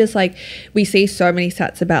 not even just like, we see so many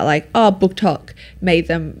stats about like, oh, BookTok made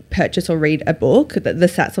them purchase or read a book. The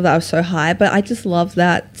stats of that are so high, but I just love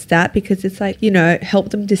that stat because it's like, you know,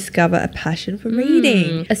 help them discover a passion for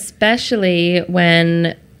reading. Especially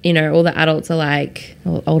when, you know, all the adults are like,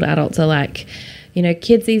 or older adults are like, you know,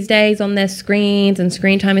 kids these days on their screens, and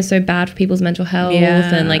screen time is so bad for people's mental health.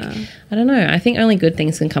 And like, I don't know, I think only good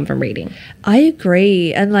things can come from reading. I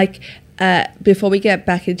agree. And like, before we get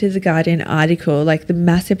back into the Guardian article, like the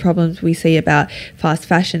massive problems we see about fast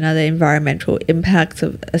fashion are the environmental impacts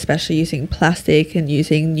of especially using plastic and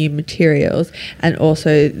using new materials, and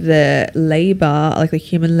also the labor, like the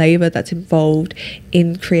human labor that's involved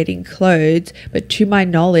in creating clothes. But to my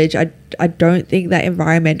knowledge, I don't think that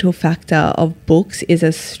environmental factor of books is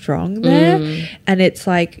as strong there. And it's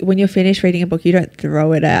like when you're finished reading a book, you don't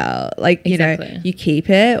throw it out. Like, you know, you keep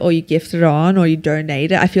it or you gift it on or you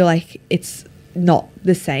donate it. I feel like it's not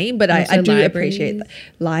the same, but I do appreciate that.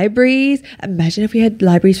 Libraries. Imagine if we had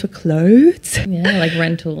libraries for clothes. Yeah, like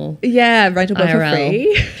rental. Rental but IRL. for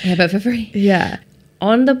free. Yeah, but for free. Yeah.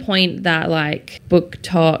 On the point that like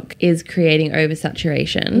BookTok is creating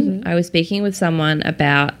oversaturation, I was speaking with someone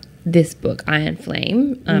about this book, Iron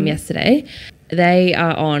Flame, yesterday. They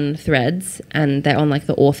are on Threads and they're on like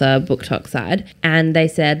the author BookTok side. And they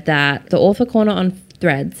said that the author corner on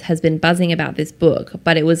Threads has been buzzing about this book,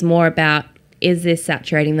 but it was more about, is this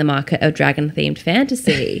saturating the market of dragon-themed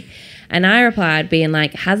fantasy? And I replied being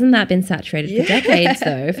like, hasn't that been saturated for decades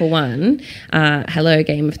though, for one? Hello,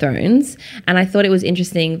 Game of Thrones. And I thought it was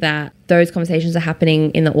interesting that those conversations are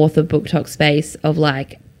happening in the author BookTok space of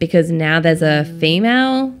like, because now there's a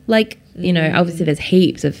female, like, you know, obviously there's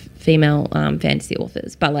heaps of female fantasy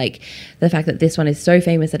authors, but like the fact that this one is so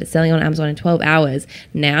famous that it's selling on Amazon in 12 hours,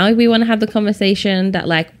 now we want to have the conversation that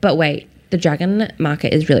like, but wait, the dragon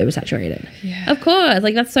market is really oversaturated. Yeah. Of course.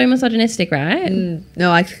 Like, that's so misogynistic, right? No,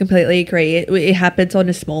 I completely agree. It happens on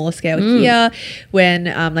a smaller scale here when,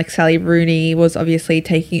 like, Sally Rooney was obviously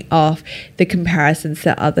taking off the comparisons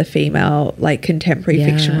to other female, like, contemporary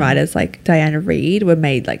fiction writers like Diana Reid were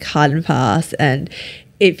made, like, hard and fast. And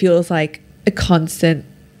it feels like a constant,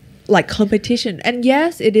 like, competition. And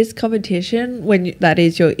yes, it is competition when that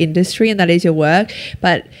is your industry and that is your work.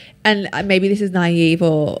 But, and maybe this is naive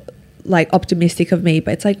or like optimistic of me,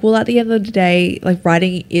 but it's like, well, at the end of the day, like,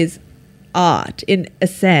 writing is art in a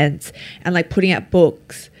sense, and like putting out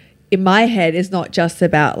books in my head is not just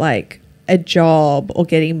about like a job or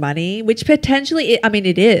getting money, which potentially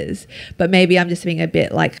it is, but maybe I'm just being a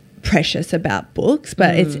bit like precious about books.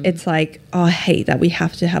 But it's like, oh, I hate that we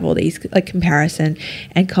have to have all these like comparison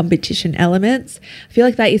and competition elements. I feel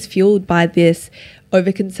like that is fueled by this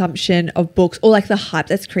overconsumption of books or like the hype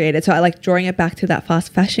that's created. So I like drawing it back to that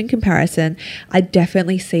fast fashion comparison. I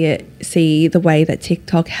definitely see the way that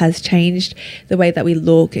TikTok has changed the way that we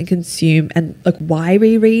look and consume and like why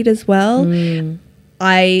we read as well.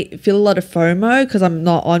 I feel a lot of FOMO because I'm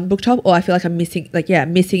not on BookTok, or I feel like I'm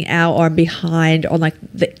missing out, or I'm behind on like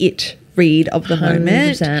the read of the 100%.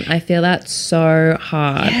 Moment. I feel that so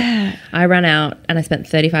hard. Yeah. I ran out and I spent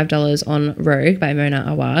 $35 on Rogue by Mona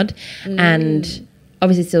Awad, and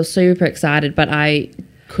obviously still super excited, but I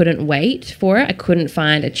couldn't wait for it. I couldn't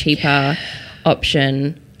find a cheaper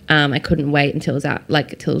option. I couldn't wait until it was out,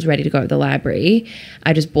 like till it was ready to go at the library.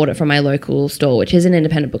 I just bought it from my local store, which is an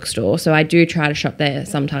independent bookstore. So I do try to shop there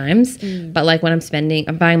sometimes. But like when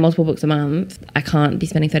I'm buying multiple books a month, I can't be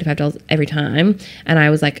spending $35 every time. And I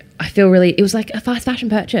was like, it was like a fast fashion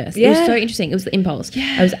purchase. Yeah. It was so interesting. It was the impulse.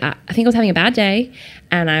 Yeah. I think I was having a bad day,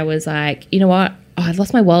 and I was like, you know what? Oh, I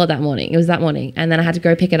lost my wallet that morning. It was that morning. And then I had to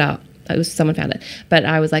go pick it up. Someone found it, but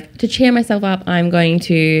I was like, to cheer myself up, I'm going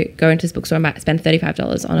to go into this bookstore and spend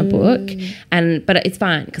 $35 on a book, but it's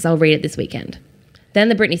fine because I'll read it this weekend. Then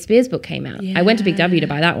the Britney Spears book came out. I went to Big W to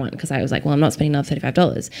buy that one because I was like, well, I'm not spending another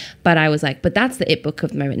 $35, but I was like, but that's the it book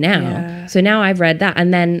of the moment now. So now I've read that,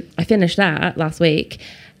 and then I finished that last week,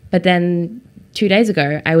 but then 2 days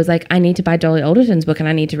ago, I was like, I need to buy Dolly Alderton's book and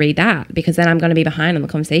I need to read that because then I'm going to be behind on the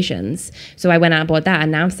conversations. So I went out and bought that, and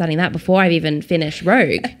now I'm studying that before I've even finished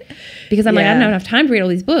Rogue because I'm like, I don't have enough time to read all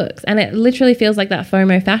these books. And it literally feels like that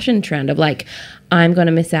FOMO fashion trend of like, I'm going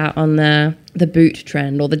to miss out on the boot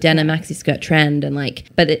trend or the denim maxi skirt trend. And like,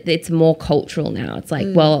 but it's more cultural now. It's like,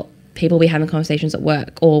 well, people will be having conversations at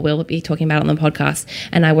work, or we'll be talking about it on the podcast,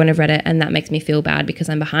 and I won't have read it, and that makes me feel bad because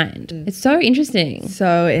I'm behind. It's so interesting.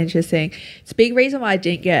 So interesting. It's a big reason why I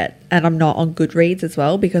didn't get, and I'm not on Goodreads as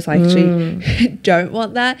well, because I actually don't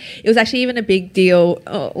want that. It was actually even a big deal,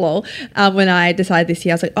 when I decided this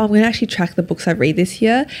year, I was like, I'm going to actually track the books I read this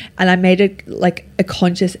year, and I made it like a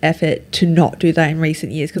conscious effort to not do that in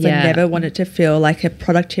recent years because I never wanted to feel like a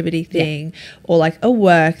productivity thing or like a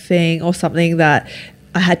work thing or something that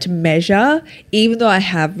I had to measure. Even though I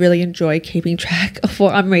have really enjoyed keeping track of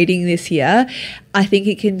what I'm reading this year, I think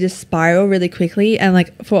it can just spiral really quickly. And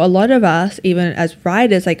like for a lot of us, even as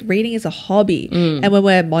writers, like reading is a hobby. And when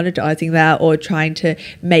we're monetizing that or trying to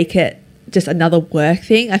make it just another work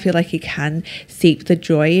thing, I feel like it can seep the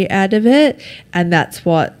joy out of it. And that's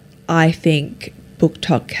what I think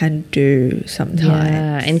BookTok can do sometimes.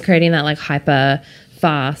 Yeah, and creating that like hyper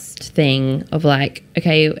fast thing of like,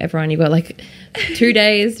 okay, everyone, you've got like 2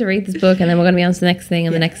 days to read this book, and then we're going to be on to the next thing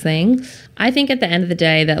and the next thing. I think at the end of the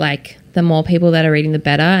day that like the more people that are reading, the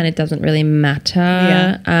better, and it doesn't really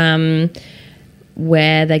matter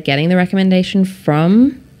where they're getting the recommendation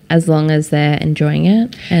from, as long as they're enjoying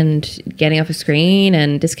it and getting off a screen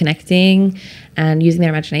and disconnecting and using their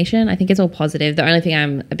imagination. I think it's all positive. The only thing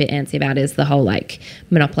I'm a bit antsy about is the whole like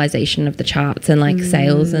monopolization of the charts and like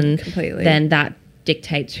sales, and then that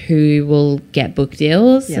dictates who will get book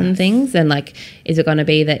deals and things. And like, is it going to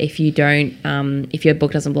be that if you don't if your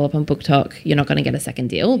book doesn't blow up on BookTok, you're not going to get a second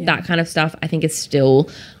deal? That kind of stuff I think is still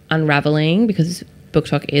unraveling because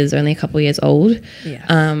BookTok is only a couple of years old.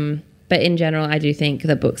 But in general, I do think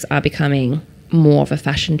that books are becoming more of a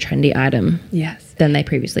fashion trendy item than they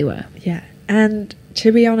previously were. And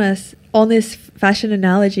to be honest, on this fashion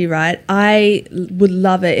analogy, right, I would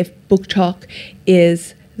love it if BookTok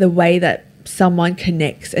is the way that someone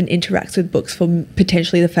connects and interacts with books for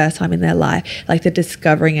potentially the first time in their life. Like they're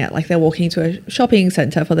discovering it, like they're walking to a shopping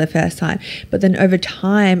center for their first time. But then over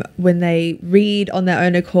time, when they read on their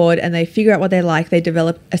own accord and they figure out what they like, they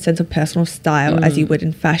develop a sense of personal style as you would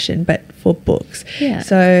in fashion, but for books.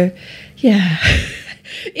 So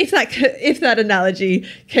if that analogy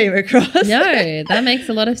came across. No, that makes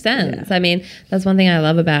a lot of sense. I mean, that's one thing I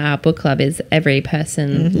love about our book club is every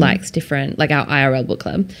person likes different, like our IRL book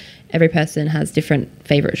club. Every person has different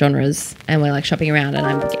favorite genres, and we're like shopping around, and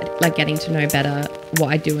I'm like getting to know better what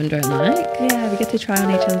I do and don't like. Yeah, we get to try on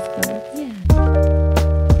each other's clothes. Yeah.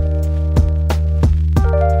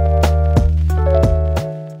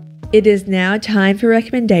 It is now time for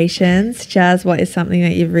recommendations. Jazz, what is something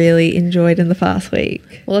that you've really enjoyed in the past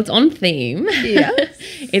week? Well, it's on theme. Yes.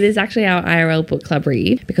 It is actually our IRL book club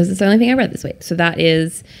read because it's the only thing I read this week. So that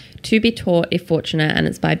is To Be Taught If Fortunate, and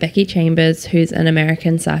it's by Becky Chambers, who's an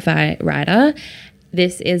American sci-fi writer.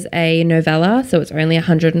 This is a novella, so it's only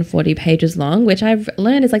 140 pages long, which I've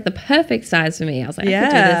learned is like the perfect size for me. I was like,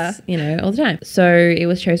 I could do this, all the time. So it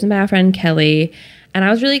was chosen by our friend Kelly, and I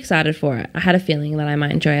was really excited for it. I had a feeling that I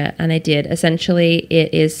might enjoy it, and I did. Essentially,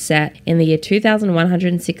 it is set in the year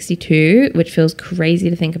 2162, which feels crazy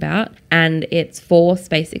to think about, and it's 4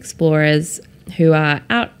 space explorers who are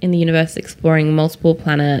out in the universe exploring multiple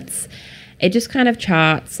planets. It just kind of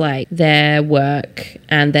charts like their work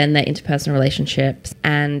and then their interpersonal relationships,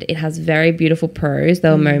 and it has very beautiful prose.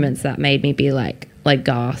 There were moments that made me be like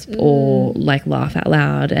gasp or like laugh out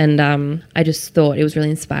loud, and I just thought it was really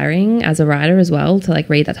inspiring as a writer as well to like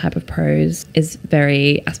read that type of prose. Is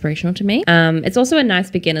very aspirational to me. It's also a nice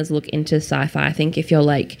beginner's look into sci-fi. I think if you're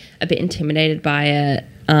like a bit intimidated by it,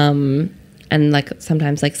 and like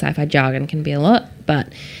sometimes like sci-fi jargon can be a lot,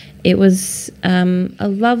 but it was a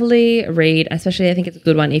lovely read. Especially, I think it's a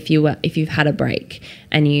good one if you've had a break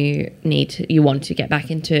and you want to get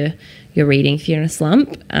back into your reading if you're in a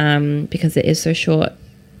slump, because it is so short.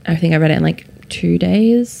 I think I read it in like 2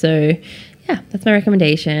 days. So yeah, that's my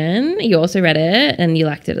recommendation. You also read it and you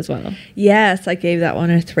liked it as well. Yes, I gave that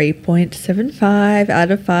one a 3.75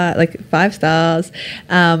 out of 5, like 5 stars.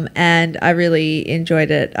 And I really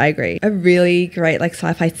enjoyed it. I agree. A really great like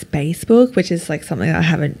sci-fi space book, which is like something I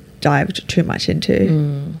haven't dived too much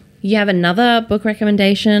into. You have another book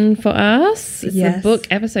recommendation for us. It's Yes. a book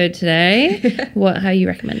episode today. How are you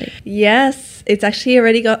recommending? Yes, it's actually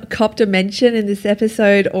already copped a mention in this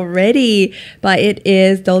episode already, but it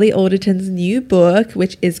is Dolly Alderton's new book,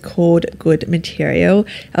 which is called Good Material.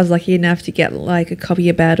 I was lucky enough to get like a copy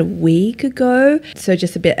about a week ago, so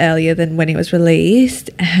just a bit earlier than when it was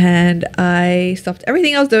released, and I stopped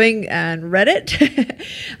everything I was doing and read it.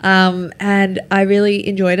 And I really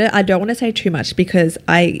enjoyed it. I don't want to say too much because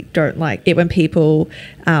I don't like it when people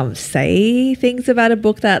say things about a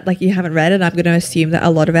book that like you haven't read, and I'm going to assume that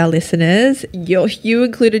a lot of our listeners, you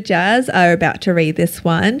included, Jazz, are about to read this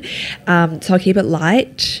one, so I'll keep it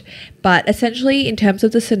light. But essentially, in terms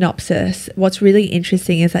of the synopsis, what's really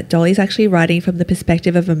interesting is that Dolly's actually writing from the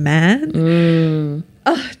perspective of a man.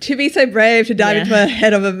 Oh, to be so brave to dive into the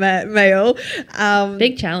head of a male.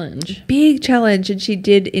 Big challenge. Big challenge. And she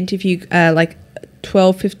did interview like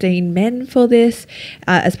 15 men for this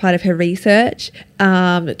as part of her research.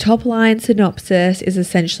 Top line synopsis is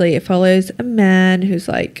essentially it follows a man who's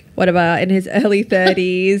like whatever in his early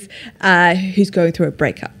 30s who's going through a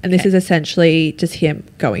breakup, and this is essentially just him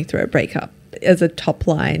going through a breakup as a top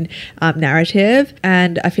line narrative.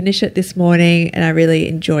 And I finished it this morning and I really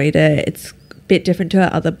enjoyed it. It's bit different to her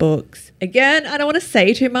other books. Again, I don't want to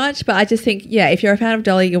say too much, but I just think, yeah, if you're a fan of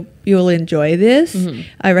Dolly, you'll enjoy this,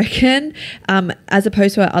 I reckon. As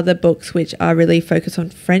opposed to her other books, which are really focused on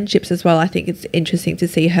friendships as well. I think it's interesting to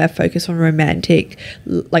see her focus on romantic,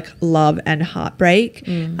 like love and heartbreak,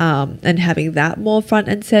 and having that more front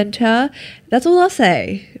and center. That's all I'll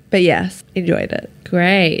say. But yes, enjoyed it.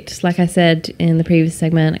 Great. Like I said in the previous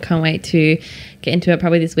segment, I can't wait to get into it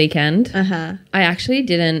probably this weekend. I actually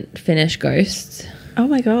didn't finish Ghosts. Oh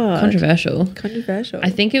my God. Controversial. I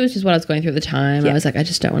think it was just what I was going through at the time. I was like, I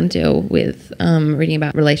just don't want to deal with reading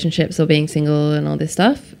about relationships or being single and all this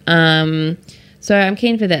stuff. So I'm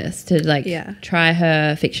keen for this to like try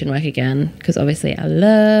her fiction work again, because obviously I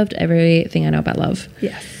loved everything I know about love.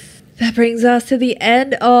 Yes. That brings us to the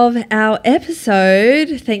end of our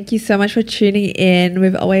episode. Thank you so much for tuning in.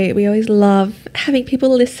 We always love having people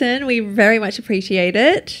listen. We very much appreciate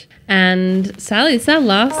it. And Sally, it's our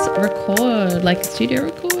last record, like studio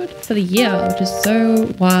record for the year, which is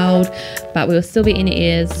so wild. But we will still be in your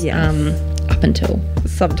ears up until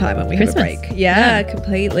sometime when we Christmas. have a break. Yeah,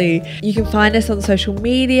 completely. You can find us on social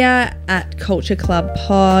media at Culture Club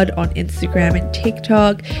Pod on Instagram and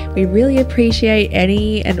TikTok. We really appreciate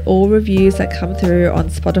any and all reviews that come through on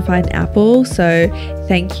Spotify and Apple. So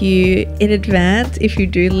thank you in advance if you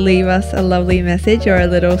do leave us a lovely message or a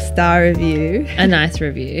little star review. A nice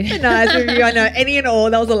review. A nice review. I know, any and all.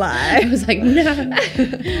 That was a lie. I was like, no.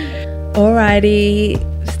 Alrighty.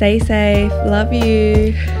 Stay safe. Love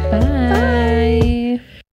you. Bye.